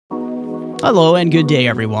Hello and good day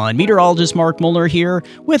everyone, meteorologist Mark Muller here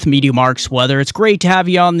with MeteoMark's Weather. It's great to have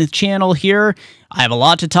you on the channel here. I have a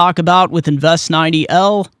lot to talk about with Invest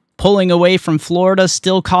 90L pulling away from Florida,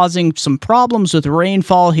 still causing some problems with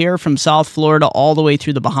rainfall here from South Florida all the way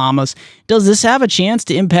through the Bahamas. Does this have a chance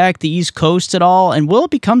to impact the East Coast at all? And will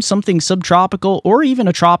it become something subtropical or even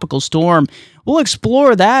a tropical storm? We'll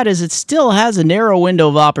explore that as it still has a narrow window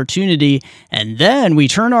of opportunity. And then we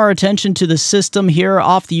turn our attention to the system here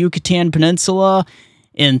off the Yucatan Peninsula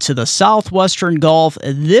into the southwestern Gulf.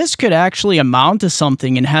 This could actually amount to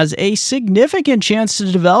something and has a significant chance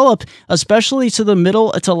to develop, especially to the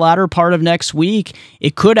middle to latter part of next week.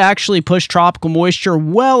 It could actually push tropical moisture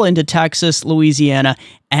well into Texas, Louisiana,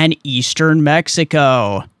 and eastern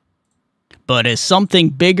Mexico. But is something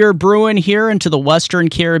bigger brewing here into the Western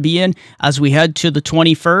Caribbean as we head to the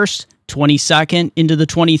 21st, 22nd, into the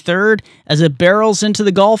 23rd, as it barrels into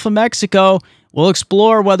the Gulf of Mexico? We'll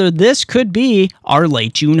explore whether this could be our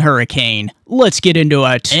late June hurricane. Let's get into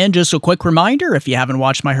it. And just a quick reminder, if you haven't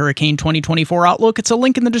watched my Hurricane 2024 Outlook, it's a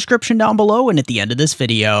link in the description down below and at the end of this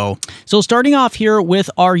video. So starting off here with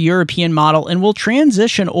our European model, and we'll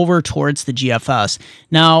transition over towards the GFS.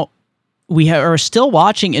 Now, we are still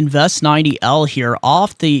watching Invest 90L here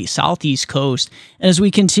off the southeast coast. And as we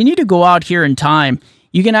continue to go out here in time,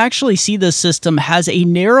 you can actually see this system has a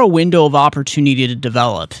narrow window of opportunity to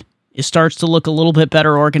develop. It starts to look a little bit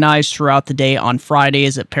better organized throughout the day on Friday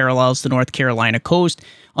as it parallels the North Carolina coast.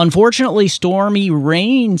 Unfortunately, stormy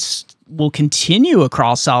rains will continue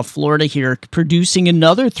across South Florida here, producing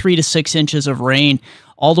another 3 to 6 inches of rain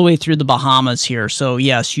all the way through the Bahamas here. So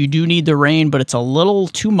yes, you do need the rain, but it's a little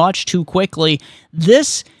too much too quickly.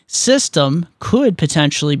 This system could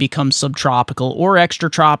potentially become subtropical or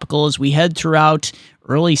extratropical as we head throughout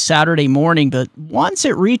early Saturday morning, but once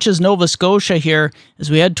it reaches Nova Scotia here, as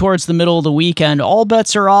we head towards the middle of the weekend, all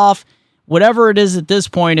bets are off. Whatever it is at this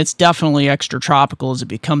point, it's definitely extratropical as it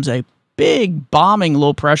becomes a big bombing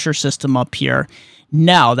low pressure system up here.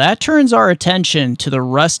 Now, that turns our attention to the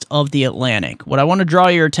rest of the Atlantic. What I want to draw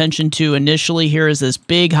your attention to initially here is this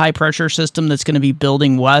big high pressure system that's going to be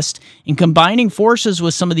building west and combining forces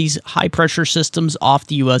with some of these high pressure systems off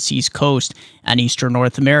the U.S. East Coast and eastern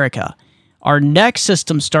North America. Our next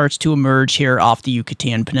system starts to emerge here off the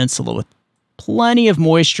Yucatan Peninsula with plenty of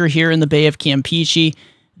moisture here in the Bay of Campeche.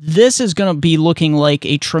 This is going to be looking like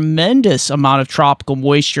a tremendous amount of tropical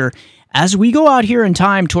moisture. As we go out here in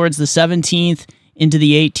time towards the 17th into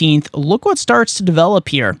the 18th, look what starts to develop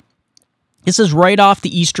here. This is right off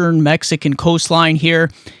the eastern Mexican coastline here.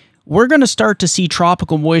 We're going to start to see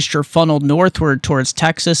tropical moisture funneled northward towards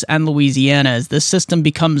Texas and Louisiana as this system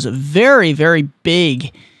becomes very, very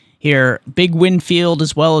big here, big wind field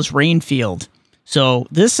as well as rain field. So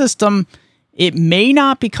this system, it may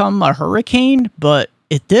not become a hurricane, but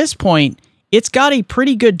at this point, it's got a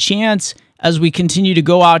pretty good chance as we continue to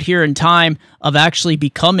go out here in time of actually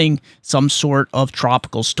becoming some sort of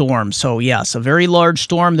tropical storm. So yes, a very large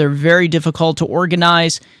storm. They're very difficult to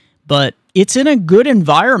organize, but it's in a good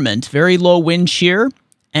environment, very low wind shear.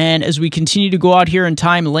 And as we continue to go out here in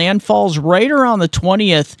time, landfalls right around the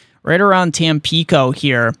 20th, right around Tampico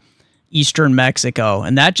here, eastern Mexico.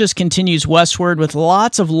 And that just continues westward with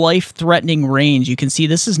lots of life-threatening rains. You can see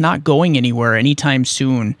this is not going anywhere anytime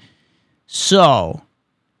soon. So,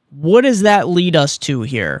 what does that lead us to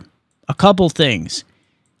here? A couple things.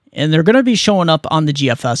 And they're going to be showing up on the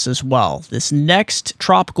GFS as well. This next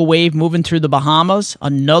tropical wave moving through the Bahamas.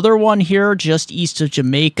 Another one here just east of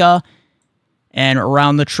Jamaica and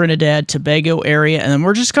around the Trinidad Tobago area. And then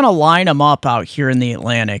we're just going to line them up out here in the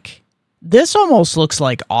Atlantic. This almost looks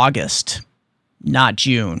like August, not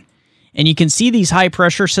June. And you can see these high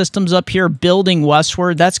pressure systems up here building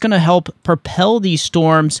westward. That's going to help propel these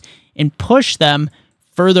storms and push them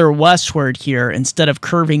further westward here instead of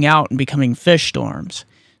curving out and becoming fish storms.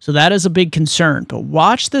 So that is a big concern. But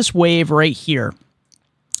watch this wave right here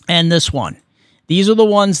and this one. These are the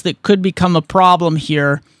ones that could become a problem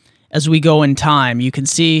here as we go in time. You can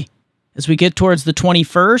see as we get towards the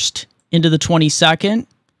 21st into the 22nd,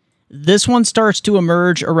 this one starts to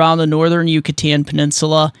emerge around the northern Yucatan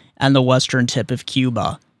Peninsula and the western tip of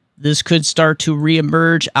Cuba. This could start to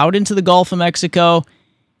reemerge out into the Gulf of Mexico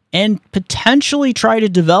and potentially try to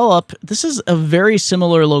develop. This is a very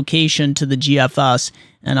similar location to the GFS,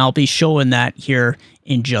 and I'll be showing that here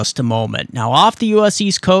in just a moment. Now, off the U.S.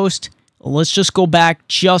 East Coast, let's just go back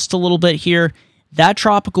just a little bit here. That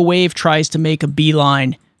tropical wave tries to make a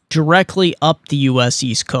beeline directly up the U.S.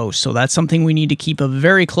 East Coast. So that's something we need to keep a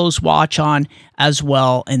very close watch on as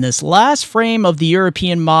well. And this last frame of the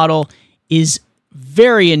European model is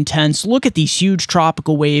very intense. Look at these huge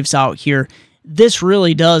tropical waves out here. this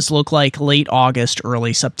really does look like late August,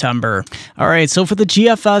 early September. All right, so for the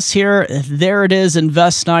GFS here, there it is,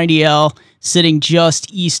 Invest 90L, sitting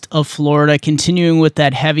just east of Florida, continuing with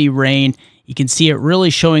that heavy rain. You can see it really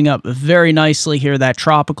showing up very nicely here, that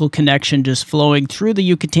tropical connection just flowing through the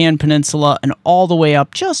Yucatan Peninsula and all the way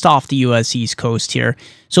up just off the U.S. East Coast here.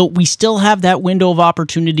 So we still have that window of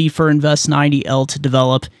opportunity for Invest 90L to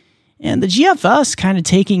develop. And the GFS kind of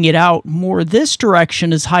taking it out more this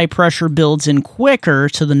direction as high pressure builds in quicker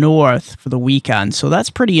to the north for the weekend. So that's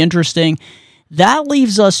pretty interesting. That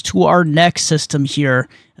leaves us to our next system here.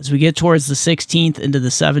 As we get towards the 16th into the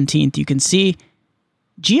 17th, you can see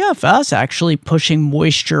GFS actually pushing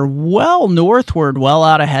moisture well northward, well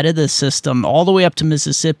out ahead of this system, all the way up to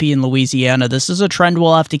Mississippi and Louisiana. This is a trend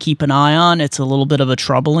we'll have to keep an eye on. It's a little bit of a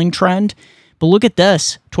troubling trend. But look at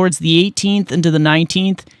this. Towards the 18th into the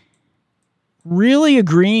 19th, really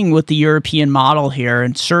agreeing with the European model here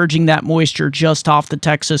and surging that moisture just off the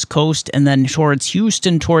Texas coast and then towards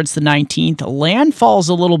Houston towards the 19th. Landfall's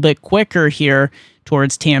a little bit quicker here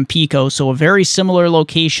towards Tampico, so a very similar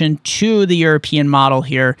location to the European model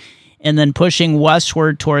here, and then pushing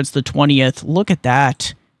westward towards the 20th. Look at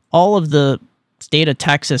that. All of the state of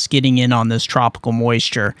Texas getting in on this tropical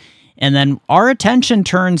moisture. And then our attention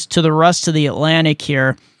turns to the rest of the Atlantic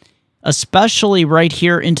here, especially right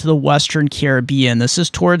here into the Western Caribbean. This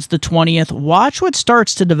is towards the 20th. Watch what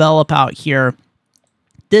starts to develop out here.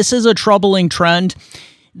 This is a troubling trend.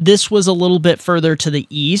 This was a little bit further to the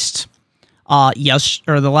east.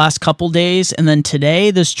 The last couple days, and then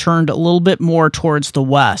today this turned a little bit more towards the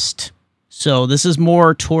west. So this is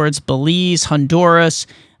more towards Belize, Honduras,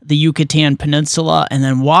 the Yucatan Peninsula, and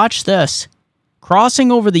then watch this,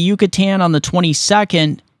 crossing over the Yucatan on the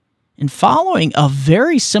 22nd and following a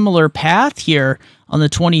very similar path here on the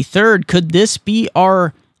 23rd. Could this be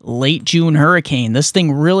our late June hurricane? This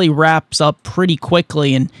thing really wraps up pretty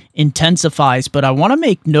quickly and intensifies, but I want to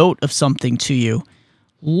make note of something to you.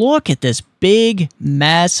 Look at this big,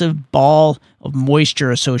 massive ball of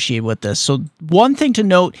moisture associated with this. So one thing to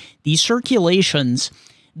note, these circulations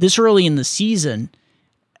this early in the season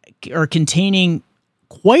are containing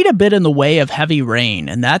quite a bit in the way of heavy rain.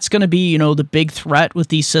 And that's going to be, the big threat with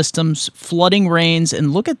these systems, flooding rains.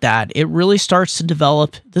 And look at that. It really starts to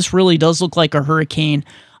develop. This really does look like a hurricane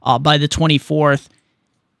by the 24th.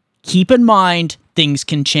 Keep in mind, things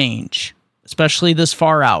can change, especially this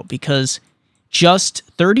far out, because just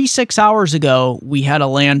 36 hours ago, we had a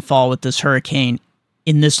landfall with this hurricane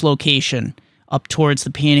in this location up towards the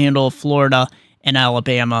panhandle of Florida and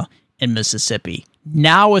Alabama and Mississippi.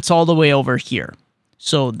 Now it's all the way over here.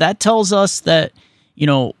 So that tells us that,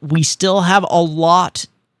 we still have a lot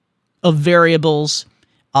of variables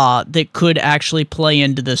that could actually play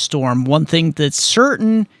into this storm. One thing that's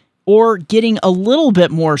certain, or getting a little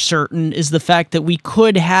bit more certain, is the fact that we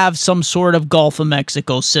could have some sort of Gulf of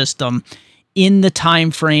Mexico system in the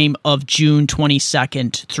time frame of June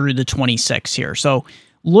 22nd through the 26th here. So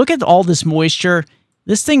look at all this moisture,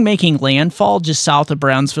 this thing making landfall just south of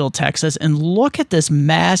Brownsville, Texas, and look at this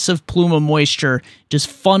massive plume of moisture just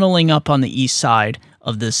funneling up on the east side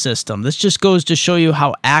of this system. This just goes to show you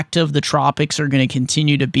how active the tropics are going to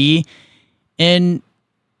continue to be. And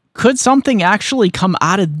could something actually come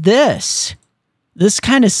out of this? This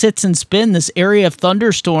kind of sits and spins, this area of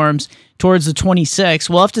thunderstorms towards the 26th.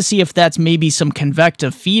 We'll have to see if that's maybe some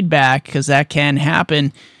convective feedback, because that can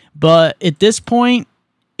happen. But at this point,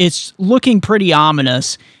 it's looking pretty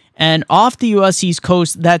ominous. And off the U.S. East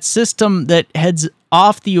Coast, that system that heads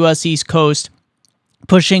off the U.S. East Coast,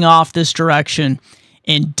 pushing off this direction,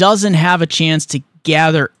 and doesn't have a chance to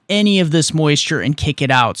gather any of this moisture and kick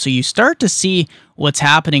it out. So you start to see what's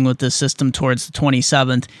happening with this system towards the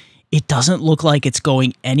 27th. It doesn't look like it's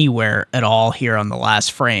going anywhere at all here on the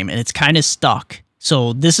last frame, and it's kind of stuck.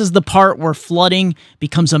 So this is the part where flooding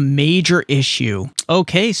becomes a major issue.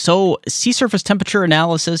 Okay, so sea surface temperature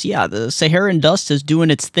analysis. Yeah, the Saharan dust is doing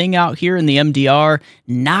its thing out here in the MDR,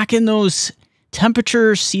 knocking those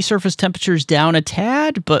temperatures, sea surface temperatures down a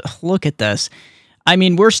tad, but look at this. I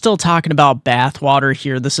mean, we're still talking about bathwater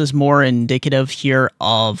here. This is more indicative here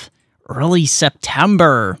of early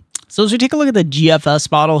September. So as we take a look at the GFS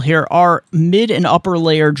model here, our mid and upper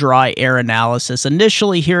layer dry air analysis.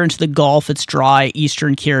 Initially here into the Gulf, it's dry.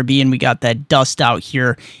 Eastern Caribbean, we got that dust out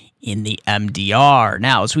here in the MDR.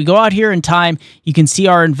 Now, as we go out here in time, you can see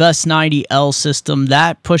our Invest 90L system,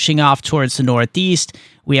 that pushing off towards the northeast.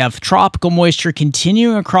 We have tropical moisture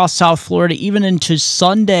continuing across South Florida, even into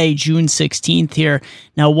Sunday, June 16th here.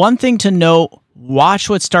 Now, one thing to note, watch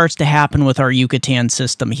what starts to happen with our Yucatan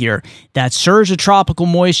system here. That surge of tropical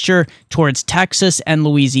moisture towards Texas and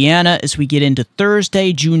Louisiana as we get into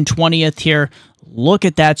Thursday, June 20th here. Look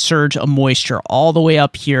at that surge of moisture all the way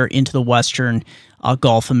up here into the western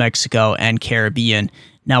Gulf of Mexico and Caribbean.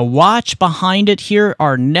 Now watch behind it here,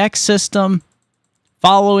 our next system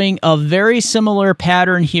following a very similar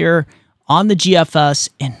pattern here on the GFS,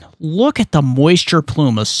 and look at the moisture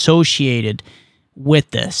plume associated with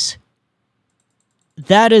this.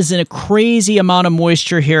 That is a crazy amount of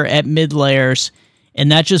moisture here at mid layers,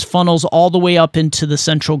 and that just funnels all the way up into the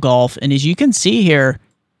central Gulf. And as you can see here,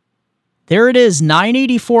 there it is,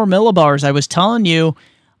 984 millibars. I was telling you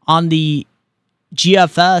on the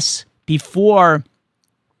GFS before,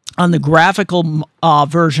 on the graphical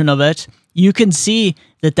version of it, you can see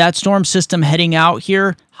that that storm system heading out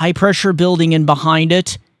here, high pressure building in behind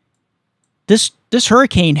it. This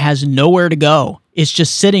hurricane has nowhere to go. It's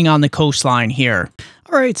just sitting on the coastline here.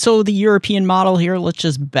 All right, so the European model here, let's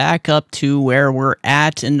just back up to where we're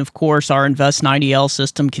at. And of course, our Invest 90L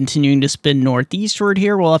system continuing to spin northeastward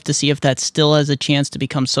here. We'll have to see if that still has a chance to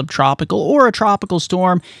become subtropical or a tropical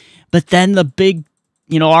storm. But then the big,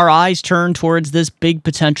 our eyes turn towards this big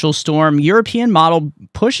potential storm. European model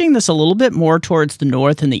pushing this a little bit more towards the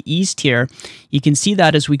north and the east here. You can see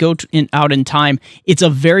that as we go out in time. It's a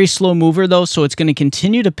very slow mover, though, so it's going to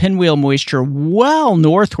continue to pinwheel moisture well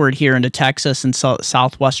northward here into Texas and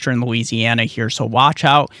southwestern Louisiana here. So watch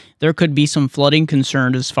out. There could be some flooding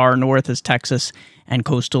concern as far north as Texas and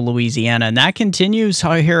coastal Louisiana. And that continues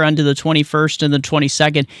here onto the 21st and the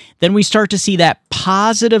 22nd. Then we start to see that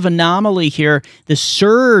positive anomaly here, the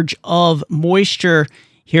surge of moisture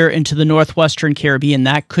here into the Northwestern Caribbean.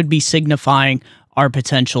 That could be signifying our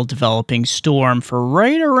potential developing storm for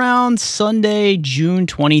right around Sunday, June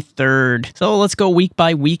 23rd. So let's go week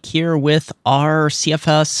by week here with our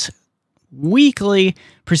CFS weekly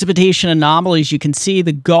precipitation anomalies. You can see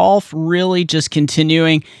the Gulf really just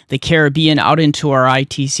continuing, the Caribbean out into our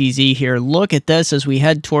ITCZ here. Look at this as we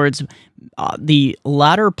head towards the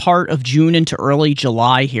latter part of June into early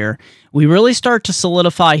July here. We really start to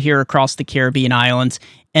solidify here across the Caribbean islands,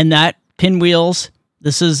 and that pinwheels,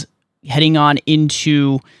 this is heading on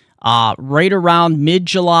into right around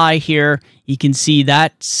mid-July here. You can see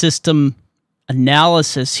that system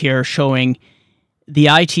analysis here showing the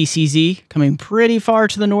ITCZ coming pretty far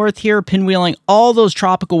to the north here, pinwheeling all those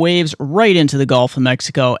tropical waves right into the Gulf of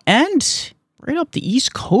Mexico and right up the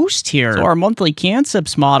east coast here. So our monthly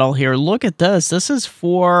CANSIPS model here, look at this. This is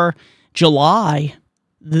for July.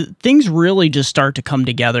 Things really just start to come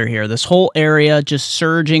together here. This whole area just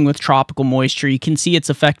surging with tropical moisture. You can see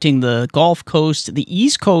it's affecting the Gulf Coast, the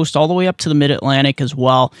East Coast, all the way up to the Mid-Atlantic as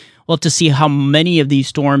well. We'll have to see how many of these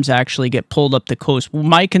storms actually get pulled up the coast. Well,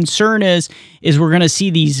 my concern is we're going to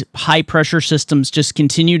see these high-pressure systems just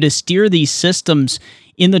continue to steer these systems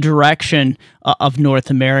in the direction of North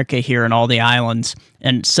America here and all the islands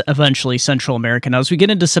and eventually Central America. Now, as we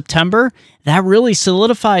get into September, that really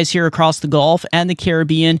solidifies here across the Gulf and the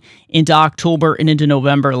Caribbean into October and into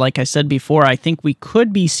November. Like I said before, I think we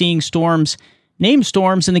could be seeing storms, named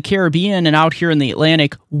storms in the Caribbean and out here in the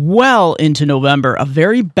Atlantic well into November. A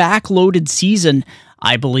very backloaded season,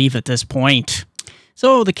 I believe, at this point.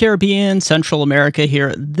 So the Caribbean, Central America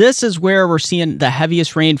here, this is where we're seeing the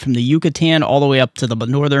heaviest rain from the Yucatan all the way up to the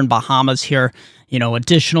northern Bahamas here.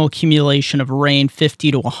 Additional accumulation of rain,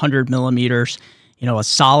 50 to 100 millimeters. A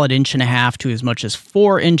solid 1.5 inches to as much as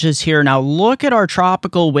 4 inches here. Now look at our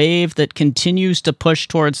tropical wave that continues to push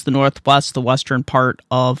towards the northwest, the western part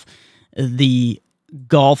of the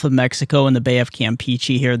Gulf of Mexico and the Bay of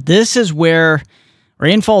Campeche here. This is where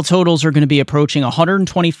rainfall totals are going to be approaching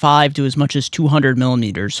 125 to as much as 200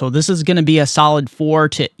 millimeters. So this is going to be a solid 4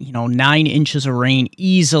 to 9 inches of rain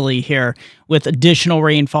easily here, with additional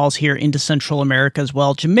rainfalls here into Central America as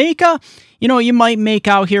well. Jamaica, you might make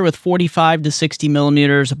out here with 45 to 60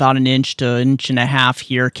 millimeters, about 1 inch to 1.5 inches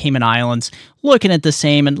here. Cayman Islands looking at the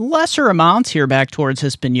same, and lesser amounts here back towards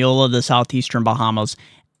Hispaniola, the southeastern Bahamas,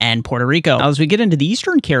 and Puerto Rico. Now, as we get into the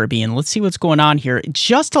Eastern Caribbean, let's see what's going on here.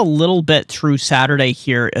 Just a little bit through Saturday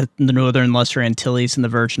here at the Northern Lesser Antilles and the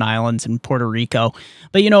Virgin Islands and Puerto Rico.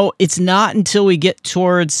 But, it's not until we get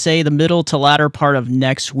towards, say, the middle to latter part of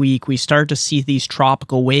next week, we start to see these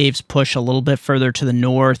tropical waves push a little bit further to the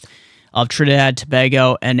north of Trinidad,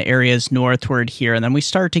 Tobago, and areas northward here. And then we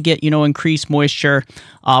start to get, increased moisture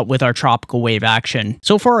with our tropical wave action.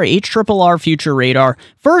 So for our HRRR future radar,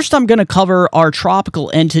 first I'm going to cover our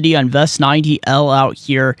tropical entity on Invest 90L out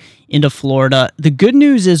here into Florida. The good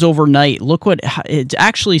news is overnight, look what it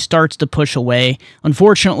actually starts to push away.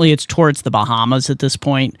 Unfortunately, it's towards the Bahamas at this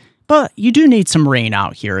point, but you do need some rain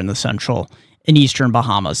out here in the central in eastern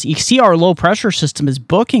Bahamas. You see our low pressure system is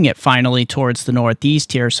booking it finally towards the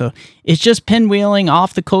northeast here. So it's just pinwheeling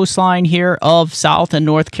off the coastline here of South and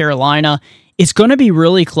North Carolina. It's going to be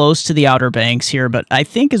really close to the Outer Banks here, but I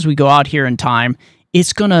think as we go out here in time,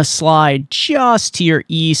 it's going to slide just to your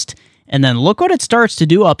east. And then look what it starts to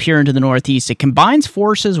do up here into the northeast. It combines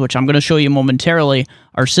forces, which I'm going to show you momentarily.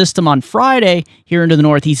 Our system on Friday here into the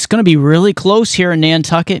northeast is going to be really close here in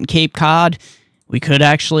Nantucket and Cape Cod. We could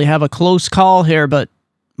actually have a close call here, but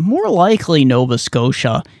more likely Nova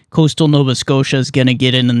Scotia. Coastal Nova Scotia is going to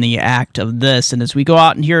get in the act of this. And as we go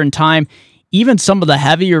out in here in time, even some of the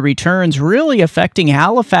heavier returns really affecting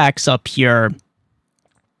Halifax up here.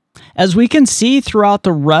 As we can see throughout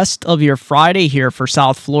the rest of your Friday here for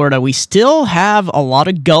South Florida, we still have a lot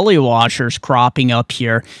of gully washers cropping up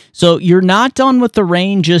here. So you're not done with the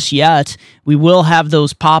rain just yet. We will have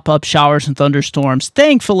those pop-up showers and thunderstorms.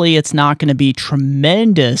 Thankfully, it's not going to be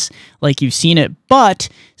tremendous like you've seen it, but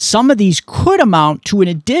some of these could amount to an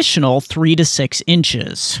additional 3 to 6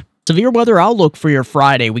 inches. Severe weather outlook for your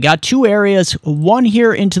Friday. We got 2 areas, one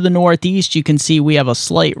here into the northeast. You can see we have a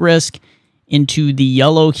slight risk into the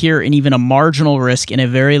yellow here and even a marginal risk in a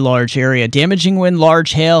very large area. Damaging wind,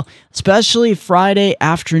 large hail, especially Friday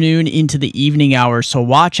afternoon into the evening hours. So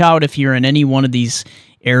watch out if you're in any one of these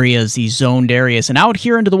areas, these zoned areas. And out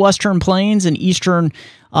here into the western plains and eastern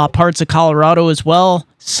parts of Colorado as well,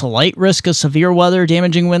 slight risk of severe weather,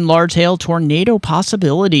 damaging wind, large hail, tornado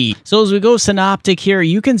possibility. So as we go synoptic here,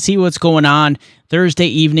 you can see what's going on Thursday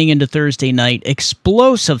evening into Thursday night.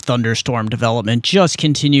 Explosive thunderstorm development just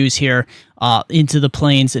continues here into the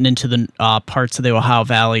plains and into the parts of the Ohio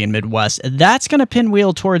Valley and Midwest. That's going to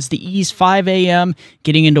pinwheel towards the east, 5 a.m.,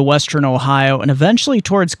 getting into western Ohio, and eventually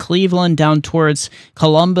towards Cleveland, down towards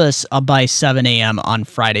Columbus by 7 a.m. on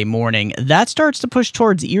Friday morning. That starts to push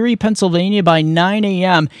towards Erie, Pennsylvania by 9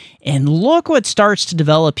 a.m., and look what starts to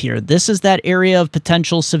develop here. This is that area of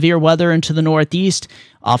potential severe weather into the northeast.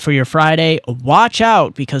 For your Friday, watch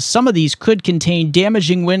out because some of these could contain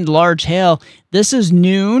damaging wind, large hail. This is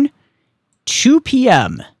noon, 2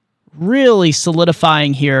 p.m., really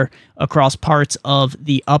solidifying here across parts of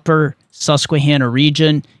the upper Susquehanna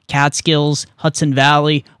region, Catskills, Hudson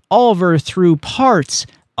Valley, all over through parts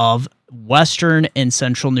of western and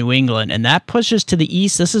central New England. And that pushes to the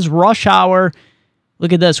east. This is rush hour.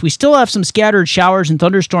 Look at this. We still have some scattered showers and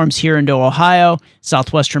thunderstorms here into Ohio,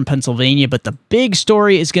 southwestern Pennsylvania, but the big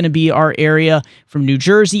story is going to be our area from New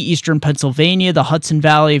Jersey, eastern Pennsylvania, the Hudson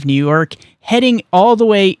Valley of New York, heading all the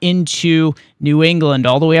way into New England,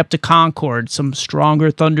 all the way up to Concord, some stronger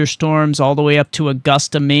thunderstorms, all the way up to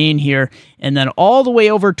Augusta, Maine here, and then all the way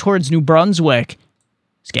over towards New Brunswick.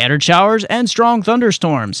 Scattered showers and strong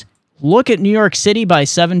thunderstorms. Look at New York City by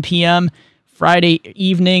 7 p.m., Friday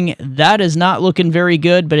evening. That is not looking very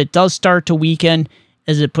good, but it does start to weaken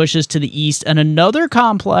as it pushes to the east. And another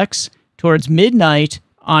complex towards midnight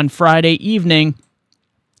on Friday evening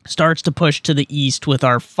starts to push to the east with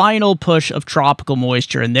our final push of tropical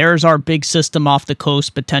moisture. And there's our big system off the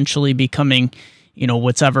coast potentially becoming,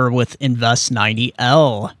 whatever with Invest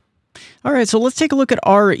 90L. All right, so let's take a look at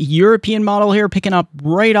our European model here, picking up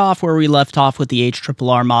right off where we left off with the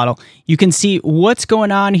HRRR model. You can see what's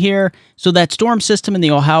going on here. So that storm system in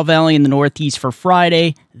the Ohio Valley in the northeast for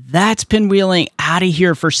Friday, that's pinwheeling out of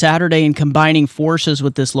here for Saturday and combining forces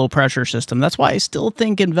with this low pressure system. That's why I still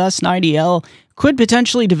think Invest 90L could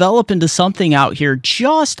potentially develop into something out here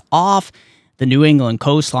just off the New England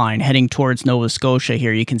coastline heading towards Nova Scotia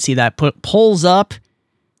here. You can see that pulls up.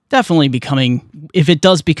 Definitely becoming, if it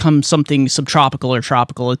does become something subtropical or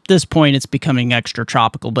tropical, at this point it's becoming extra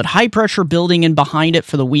tropical. But high pressure building in behind it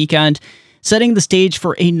for the weekend, setting the stage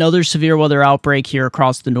for another severe weather outbreak here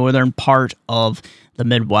across the northern part of the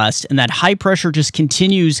Midwest. And that high pressure just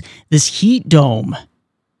continues. This heat dome,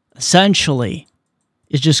 essentially,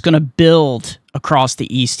 is just going to build across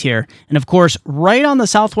the east here. And of course, right on the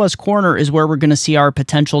southwest corner is where we're going to see our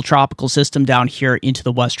potential tropical system down here into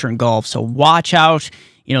the western Gulf. So watch out.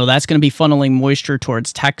 That's going to be funneling moisture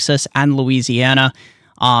towards Texas and Louisiana.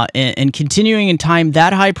 And continuing in time,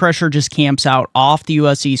 that high pressure just camps out off the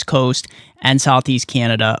U.S. East Coast and Southeast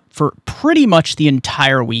Canada for pretty much the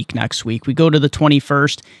entire week next week. We go to the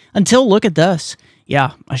 21st until, look at this.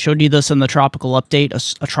 Yeah, I showed you this in the tropical update,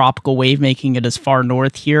 a tropical wave making it as far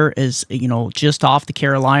north here as, just off the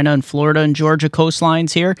Carolina and Florida and Georgia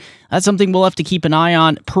coastlines here. That's something we'll have to keep an eye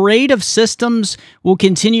on. Parade of systems will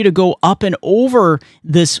continue to go up and over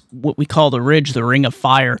this, what we call the ridge, the ring of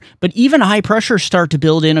fire. But even high pressure start to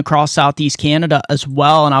build in across Southeast Canada as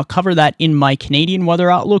well, and I'll cover that in my Canadian weather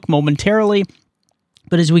outlook momentarily.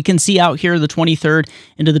 But as we can see out here, the 23rd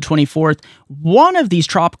into the 24th, one of these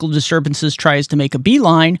tropical disturbances tries to make a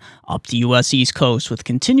beeline up the U.S. East Coast with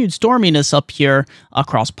continued storminess up here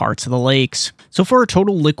across parts of the lakes. So for our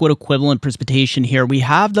total liquid equivalent precipitation here, we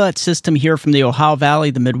have that system here from the Ohio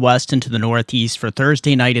Valley, the Midwest, into the Northeast for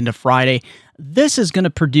Thursday night into Friday. This is going to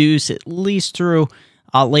produce, at least through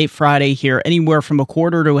late Friday here, anywhere from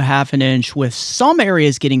 1/4 to 1/2 inch, with some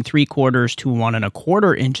areas getting 3/4 to 1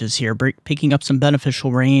 1/4 inches here, picking up some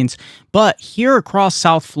beneficial rains. But here across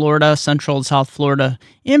South Florida, Central and South Florida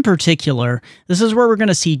in particular, this is where we're going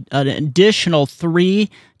to see an additional 3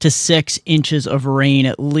 to 6 inches of rain,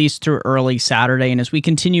 at least through early Saturday. And as we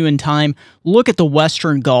continue in time, look at the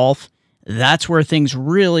Western Gulf. That's where things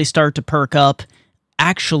really start to perk up.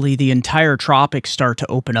 Actually, the entire tropics start to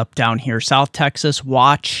open up down here. South Texas,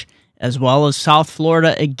 watch, as well as South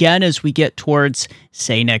Florida, again, as we get towards,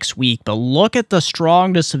 say, next week. But look at the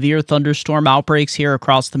strong to severe thunderstorm outbreaks here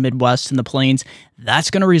across the Midwest and the plains. That's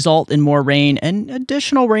going to result in more rain and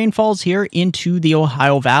additional rainfalls here into the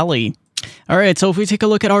Ohio Valley. All right, so if we take a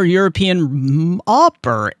look at our European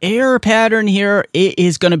upper air pattern here, it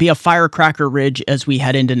is going to be a firecracker ridge as we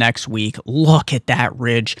head into next week. Look at that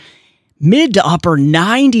ridge. Mid to upper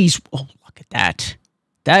 90s. Oh, look at that.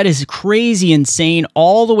 That is crazy insane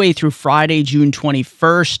all the way through Friday, June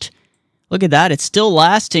 21st. Look at that. It's still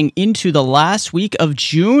lasting into the last week of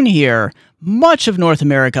June here. Much of North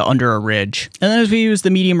America under a ridge. And then as we use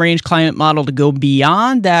the medium range climate model to go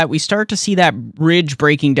beyond that, we start to see that ridge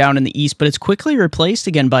breaking down in the east, but it's quickly replaced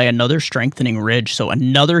again by another strengthening ridge. So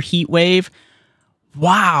another heat wave.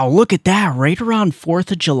 Wow, look at that. Right around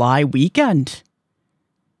 4th of July weekend.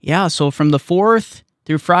 Yeah, so from the 4th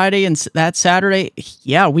through Friday and that Saturday,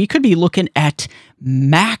 yeah, we could be looking at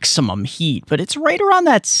maximum heat. But it's right around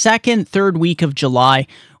that 2nd, 3rd week of July.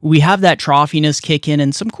 We have that troughiness kick in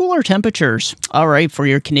and some cooler temperatures. All right, for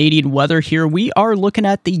your Canadian weather here, we are looking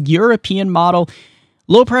at the European model.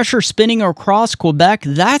 Low pressure spinning across Quebec.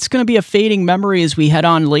 That's going to be a fading memory as we head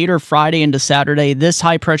on later Friday into Saturday. This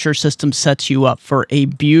high pressure system sets you up for a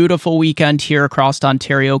beautiful weekend here across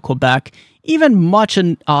Ontario, Quebec. Even much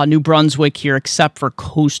in New Brunswick here, except for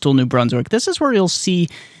coastal New Brunswick. This is where you'll see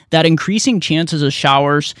that increasing chances of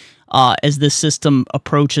showers as this system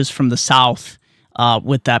approaches from the south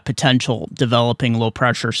with that potential developing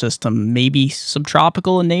low-pressure system. Maybe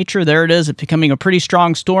subtropical in nature. There it is. It's becoming a pretty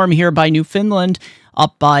strong storm here by Newfoundland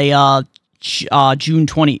up by June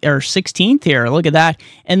 20 or 16th here. Look at that.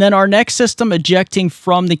 And then our next system ejecting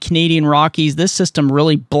from the Canadian Rockies. This system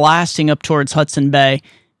really blasting up towards Hudson Bay.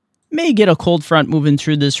 May get a cold front moving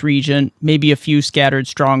through this region, maybe a few scattered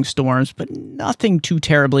strong storms, but nothing too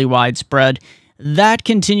terribly widespread. That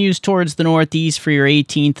continues towards the northeast for your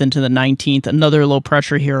 18th into the 19th. Another low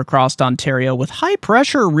pressure here across Ontario with high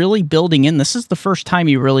pressure really building in. This is the first time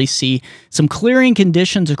you really see some clearing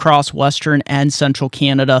conditions across western and central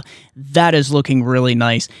Canada. That is looking really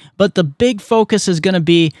nice. But the big focus is going to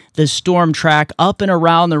be the storm track up and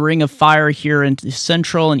around the Ring of Fire here in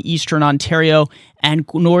central and eastern Ontario and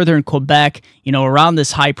northern Quebec, you know, around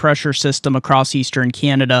this high pressure system across eastern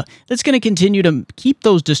Canada. That's going to continue to keep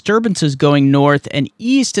those disturbances going north and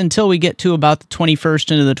east until we get to about the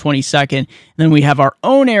 21st into the 22nd. Then we have our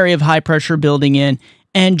own area of high pressure building in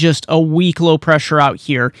and just a weak low pressure out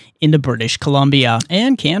here into British Columbia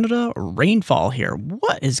and Canada. Rainfall here.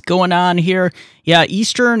 What is going on here? Yeah,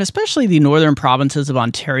 eastern, especially the northern provinces of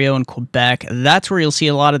Ontario and Quebec. That's where you'll see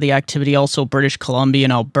a lot of the activity. Also British Columbia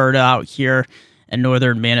and Alberta out here, and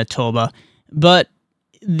northern Manitoba. But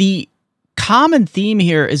the common theme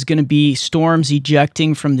here is going to be storms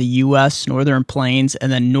ejecting from the U.S. northern plains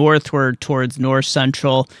and then northward towards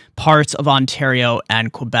north-central parts of Ontario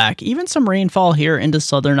and Quebec. Even some rainfall here into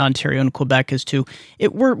southern Ontario and Quebec is too.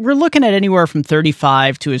 We're looking at anywhere from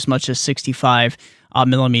 35 to as much as 65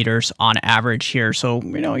 millimeters on average here. So,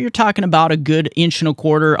 you know, you're talking about a good 1.25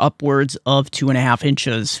 inches upwards of 2.5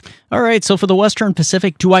 inches. All right, so for the Western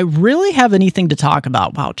Pacific, do I really have anything to talk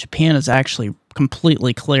about? Wow, Japan is actually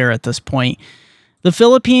completely clear at this point. The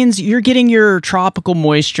Philippines, you're getting your tropical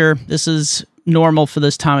moisture. This is normal for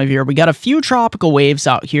this time of year. We got a few tropical waves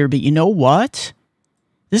out here, but you know what?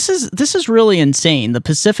 This is really insane. The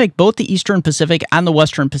Pacific, both the Eastern Pacific and the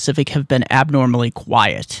Western Pacific have been abnormally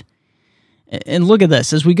quiet. And look at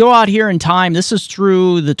this. As we go out here in time, this is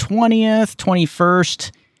through the 20th,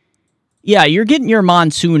 21st. Yeah, you're getting your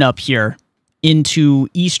monsoon up here into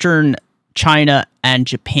eastern China and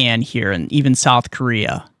Japan here, and even South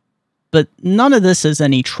Korea. But none of this is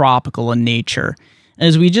any tropical in nature. And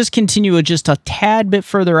as we just continue just a tad bit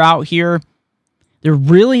further out here, there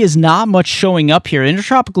really is not much showing up here.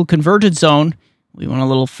 Intertropical convergence zone, we went a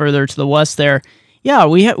little further to the west there. Yeah,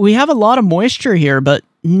 we have a lot of moisture here, but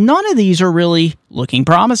none of these are really looking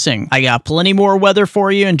promising. I got plenty more weather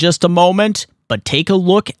for you in just a moment, but take a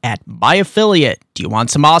look at my affiliate. Do you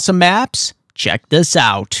want some awesome maps? Check this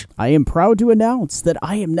out. I am proud to announce that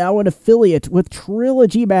I am now an affiliate with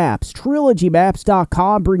Trilogy Maps.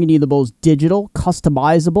 TrilogyMaps.com, bringing you the most digital,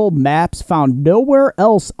 customizable maps found nowhere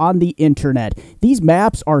else on the internet. These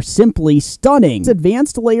maps are simply stunning. It's an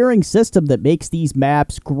advanced layering system that makes these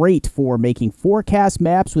maps great for making forecast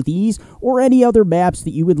maps with ease or any other maps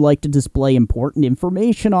that you would like to display important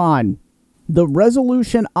information on. The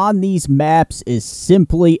resolution on these maps is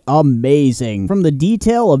simply amazing. From the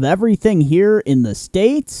detail of everything here in the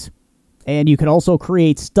States, and you can also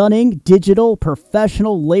create stunning, digital,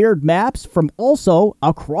 professional layered maps from also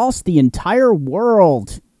across the entire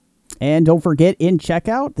world. And don't forget, in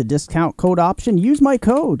checkout, the discount code option, use my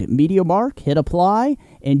code, MeteoMark, hit apply,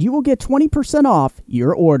 and you will get 20% off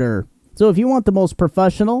your order. So if you want the most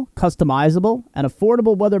professional, customizable, and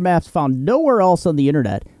affordable weather maps found nowhere else on the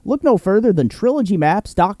internet, look no further than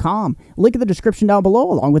TrilogyMaps.com. Link in the description down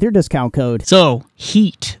below along with your discount code. So,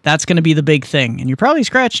 heat, that's going to be the big thing. And you're probably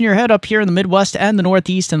scratching your head up here in the Midwest and the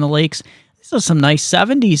Northeast and the lakes. These are some nice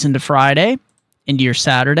 70s into Friday, into your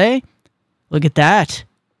Saturday. Look at that.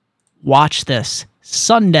 Watch this.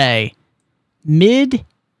 Sunday,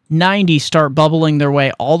 mid-90s start bubbling their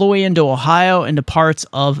way all the way into Ohio, into parts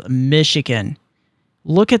of Michigan.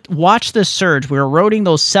 Watch this surge. We're eroding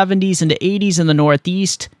those 70s into 80s in the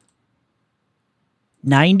Northeast.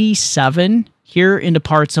 97 here into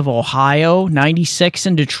parts of Ohio. 96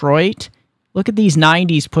 in Detroit. Look at these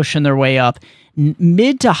 90s pushing their way up.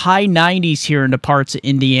 Mid to high 90s here into parts of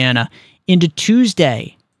Indiana. Into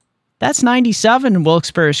Tuesday, that's 97 in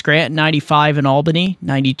Wilkes-Barre, Scranton, 95 in Albany,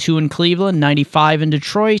 92 in Cleveland, 95 in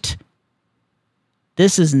Detroit.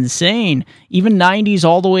 This is insane. Even 90s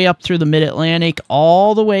all the way up through the Mid-Atlantic,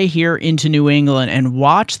 all the way here into New England. And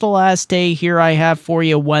watch the last day here I have for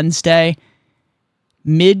you, Wednesday.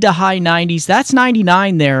 Mid to high 90s. That's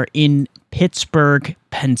 99 there in Pittsburgh,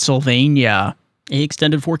 Pennsylvania. A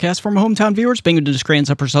extended forecast for my hometown viewers, Binghamton,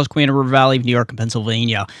 Scranton, Upper Susquehanna River Valley of New York and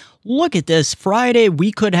Pennsylvania. Look at this. Friday,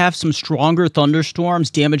 we could have some stronger thunderstorms,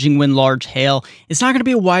 damaging wind, large hail. It's not going to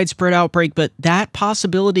be a widespread outbreak, but that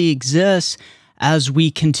possibility exists as we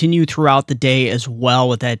continue throughout the day as well,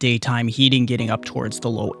 with that daytime heating getting up towards the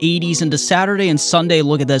low 80s into Saturday and Sunday.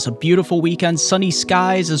 Look at this, a beautiful weekend, sunny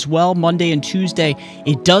skies as well, Monday and Tuesday.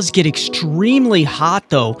 It does get extremely hot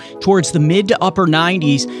though, towards the mid to upper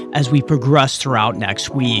 90s as we progress throughout next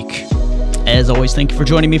week. As always, thank you for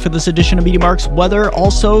joining me for this edition of MeteoMark's Weather.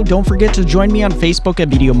 Also, don't forget to join me on Facebook at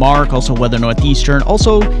MeteoMark, also Weather Northeastern,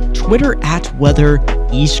 also Twitter at Weather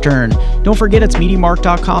Eastern. Don't forget, it's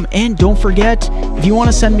MeteoMark.com, and don't forget, if you want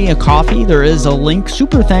to send me a coffee, there is a link,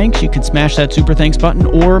 Super Thanks. You can smash that Super Thanks button,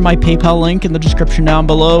 or my PayPal link in the description down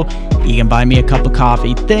below. You can buy me a cup of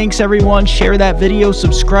coffee. Thanks, everyone. Share that video.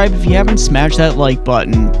 Subscribe if you haven't. Smash that like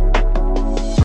button.